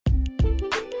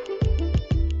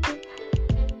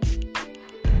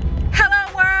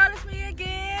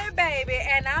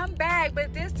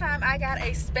time I got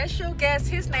a special guest.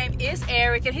 His name is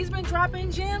Eric, and he's been dropping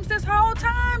gems this whole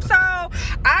time. So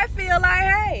I feel like,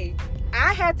 hey,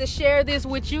 I had to share this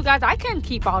with you guys. I couldn't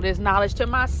keep all this knowledge to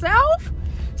myself.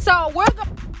 So we're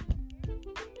going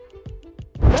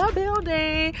the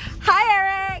building.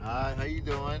 Hi, Eric. Hi, how you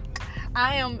doing?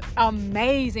 I am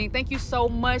amazing. Thank you so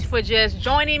much for just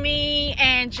joining me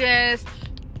and just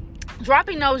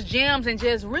dropping those gems and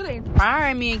just really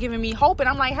inspiring me and giving me hope. And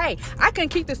I'm like, hey, I couldn't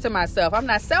keep this to myself. I'm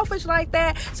not selfish like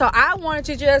that. So I wanted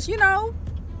to just,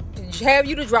 have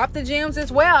you to drop the gems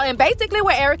as well. And basically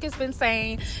what Eric has been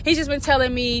saying, he's just been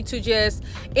telling me to just,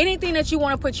 anything that you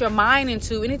want to put your mind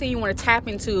into, anything you want to tap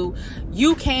into,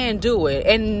 you can do it.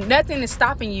 And nothing is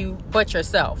stopping you but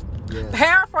yourself. Yes.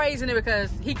 Paraphrasing it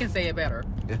because he can say it better.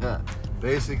 Yeah,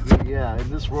 basically, yeah.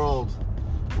 In this world,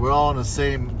 we're all in the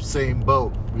same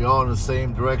boat. We're all in the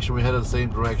same direction. We head in the same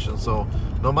direction. So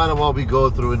no matter what we go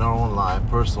through in our own life,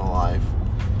 personal life,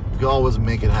 we can always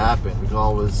make it happen. We can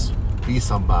always be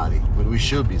somebody. But we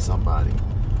should be somebody.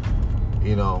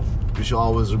 We should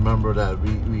always remember that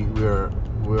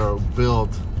we're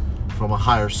built from a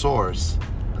higher source,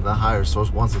 and that higher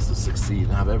source wants us to succeed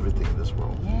and have everything in this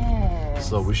world. Yes.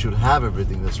 So we should have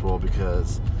everything in this world,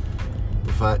 because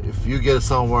if you get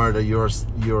somewhere that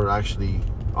you're actually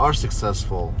are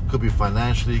successful, could be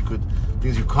financially, could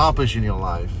things you accomplish in your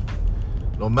life,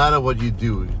 no matter what you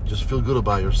do, just feel good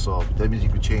about yourself. That means you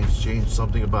could change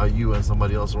something about you and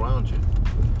somebody else around you.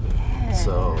 Yes.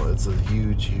 So it's a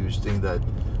huge thing that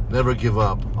never give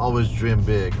up, always dream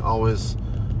big, always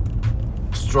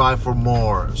strive for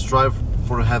more, strive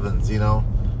for the heavens,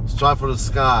 strive for the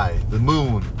sky, the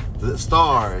moon, the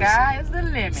stars. Sky is the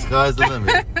limit. Sky's the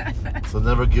limit. So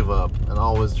never give up and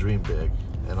always dream big,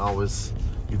 and always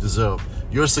you deserve.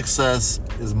 Your success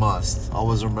is must.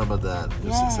 Always remember that.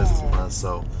 Your success is must.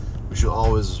 So we should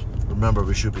always remember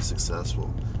we should be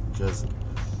successful, because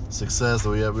success,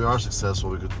 we are successful,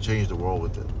 we could change the world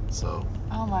with it. So.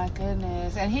 Oh my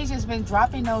goodness. And he's just been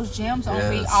dropping those gems on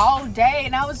me all day,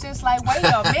 and I was just like, wait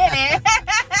a minute.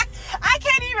 I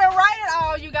can't even write it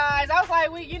all, you guys. I was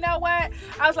like, you know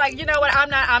what? I'm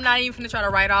not even gonna try to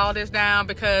write all this down,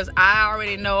 because I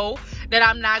already know that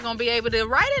I'm not gonna be able to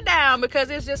write it down, because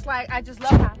it's just like, I just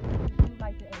love how he do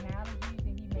like the analogies,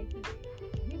 and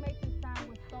he makes it sound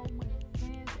with so much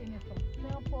sense, and it's so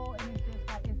simple, and it's just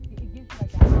like it gives you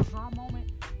like that aha moment.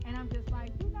 And I'm just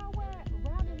like, you know what?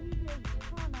 Rather than me just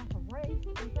trying to race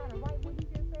and try to write what he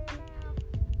just said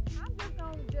now, I'm just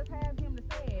gonna just have him to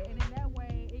say it, and in that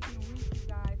way it can reach you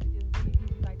guys and just really give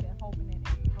you like that hope and that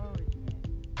encouragement.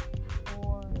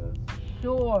 For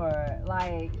sure.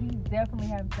 Like, he definitely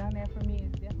has done that for me.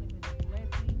 It's definitely been a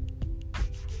blessing.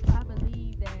 I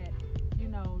believe that,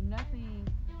 nothing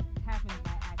happens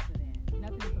by accident.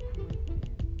 Nothing is a coincidence.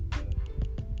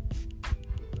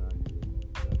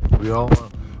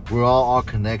 We're all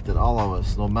connected, all of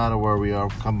us, no matter where we are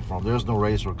coming from. There's no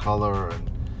race or color and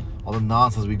all the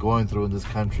nonsense we're going through in this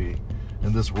country,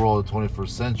 in this world, the 21st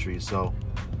century. So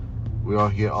we are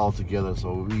here all together.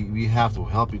 So we have to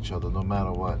help each other no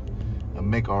matter what, and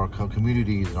make our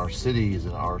communities and our cities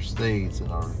and our states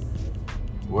and our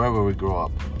wherever we grow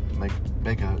up,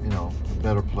 make a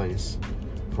better place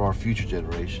for our future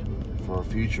generation, for our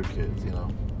future kids,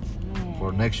 for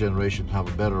our next generation to have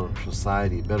a better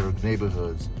society, better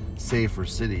neighborhoods, safer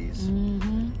cities.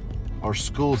 Mm-hmm. Our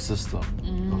school system,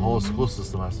 the whole school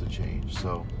system has to change.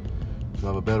 So to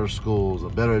have a better schools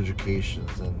and better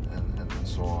educations and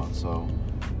so on. So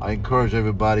I encourage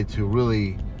everybody to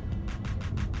really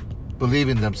believe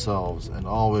in themselves and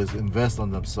always invest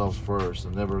on themselves first,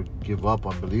 and never give up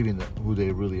on believing that who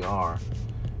they really are,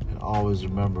 and always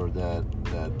remember that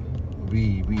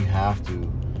we have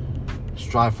to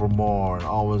strive for more, and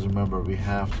always remember we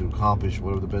have to accomplish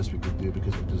whatever the best we could do,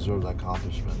 because we deserve that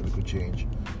accomplishment. We could change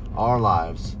our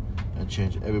lives and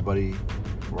change everybody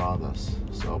around us.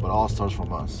 So, but all starts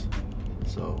from us.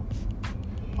 So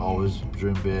always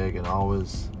dream big, and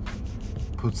always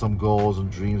put some goals and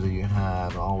dreams that you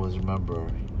have. Always remember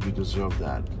you deserve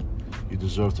that. You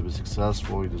deserve to be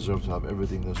successful. You deserve to have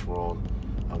everything in this world.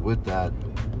 And with that,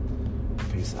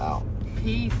 peace out.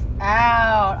 Peace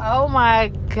out. Oh my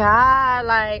God.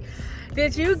 Like,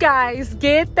 did you guys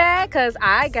get that? Because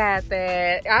I got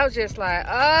that. I was just like,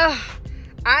 I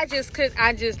couldn't. I just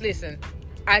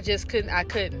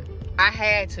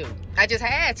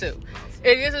had to.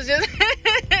 It was just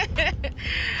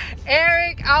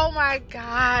Eric, oh my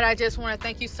God, I just want to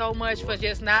thank you so much for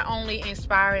just not only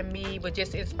inspiring me, but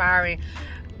just inspiring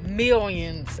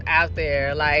millions out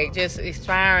there. Like, just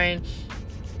inspiring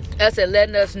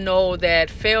letting us know that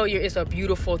failure is a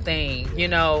beautiful thing, you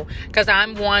know, because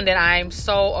I'm one that I'm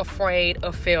so afraid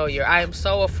of failure. I am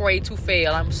so afraid to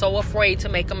fail. I'm so afraid to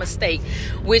make a mistake,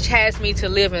 which has me to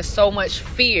live in so much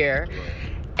fear.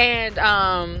 And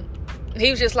he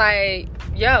was just like,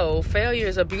 yo, failure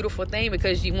is a beautiful thing,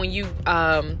 because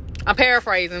I'm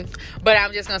paraphrasing, but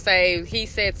I'm just going to say, he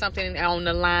said something on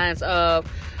the lines of,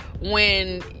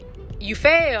 when you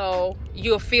fail,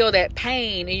 you'll feel that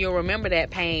pain and you'll remember that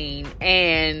pain,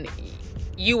 and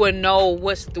you will know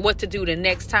what to do the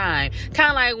next time. Kind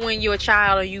of like when you're a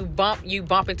child and you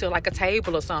bump into like a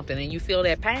table or something, and you feel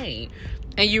that pain,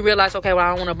 and you realize, okay, well, I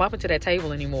don't want to bump into that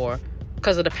table anymore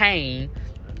because of the pain.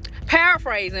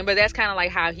 Paraphrasing, but that's kind of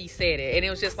like how he said it. And it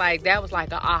was just like, that was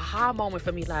like an aha moment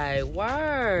for me, like,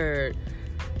 word,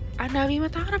 I never even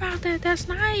thought about that. That's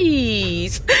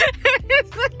nice.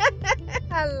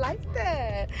 I like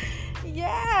that.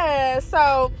 Yeah.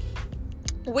 So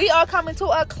we are coming to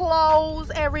a close,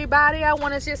 everybody. I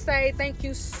want to just say thank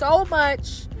you so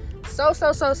much.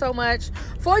 So much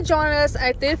for joining us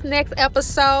at this next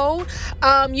episode.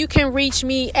 You can reach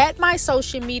me at my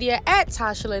social media at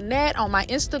Tasha Lynette on my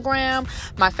Instagram,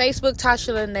 my Facebook,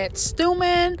 Tasha Lynette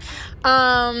Stuman.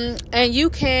 And you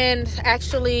can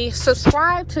actually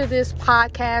subscribe to this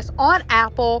podcast on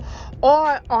Apple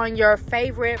or on your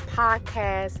favorite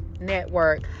podcast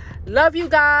network. Love you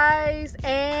guys,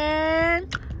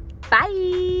 and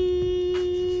bye.